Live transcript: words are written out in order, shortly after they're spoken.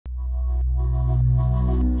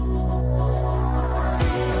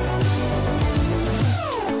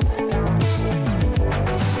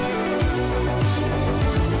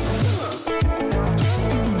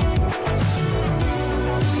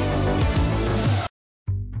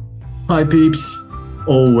Hi peeps,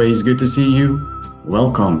 always good to see you.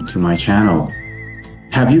 Welcome to my channel.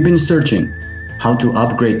 Have you been searching how to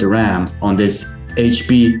upgrade the RAM on this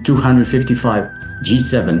HP 255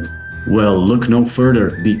 G7? Well, look no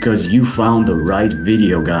further because you found the right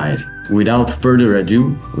video guide. Without further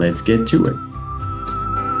ado, let's get to it.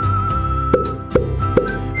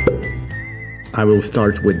 I will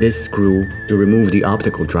start with this screw to remove the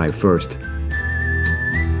optical drive first.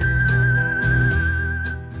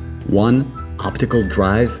 One optical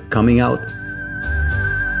drive coming out.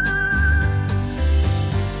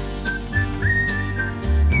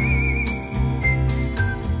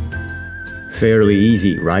 Fairly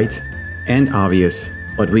easy, right? And obvious,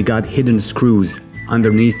 but we got hidden screws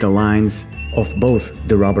underneath the lines of both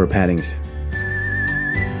the rubber paddings.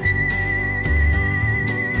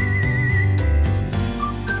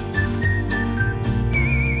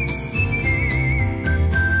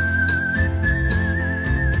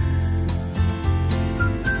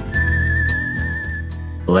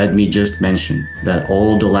 Let me just mention that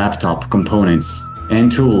all the laptop components and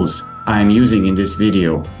tools I am using in this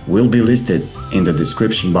video will be listed in the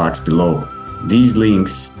description box below. These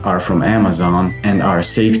links are from Amazon and are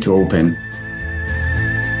safe to open.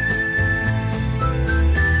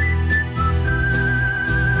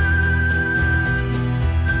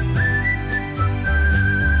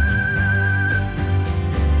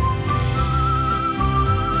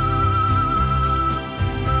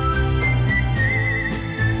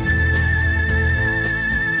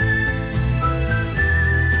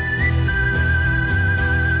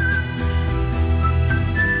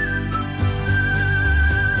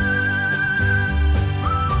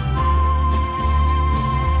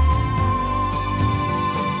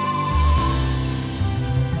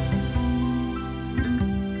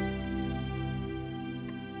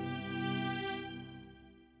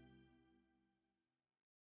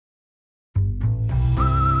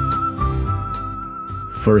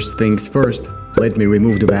 First things first, let me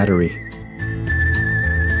remove the battery.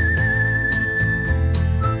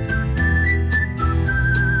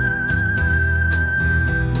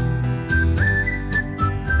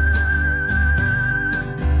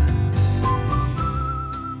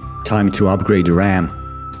 Time to upgrade the RAM.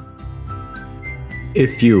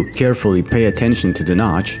 If you carefully pay attention to the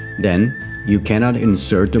notch, then you cannot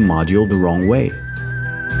insert the module the wrong way.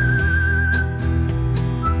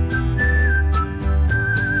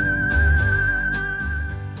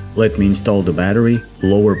 Let me install the battery.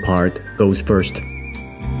 Lower part goes first.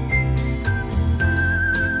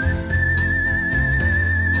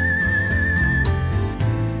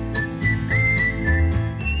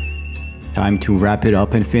 Time to wrap it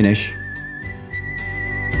up and finish.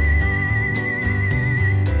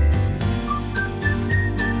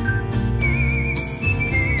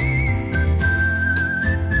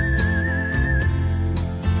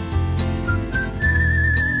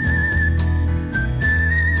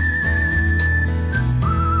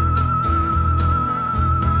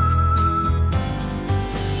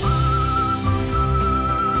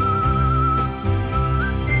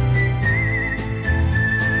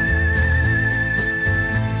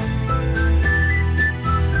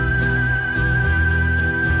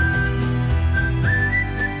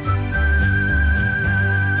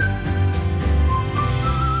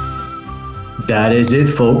 That is it,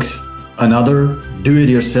 folks. Another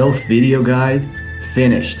do-it-yourself video guide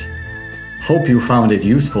finished. Hope you found it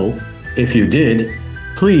useful. If you did,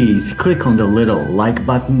 please click on the little like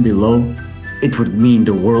button below. It would mean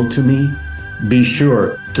the world to me. Be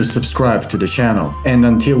sure to subscribe to the channel. And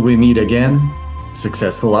until we meet again,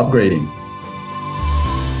 successful upgrading.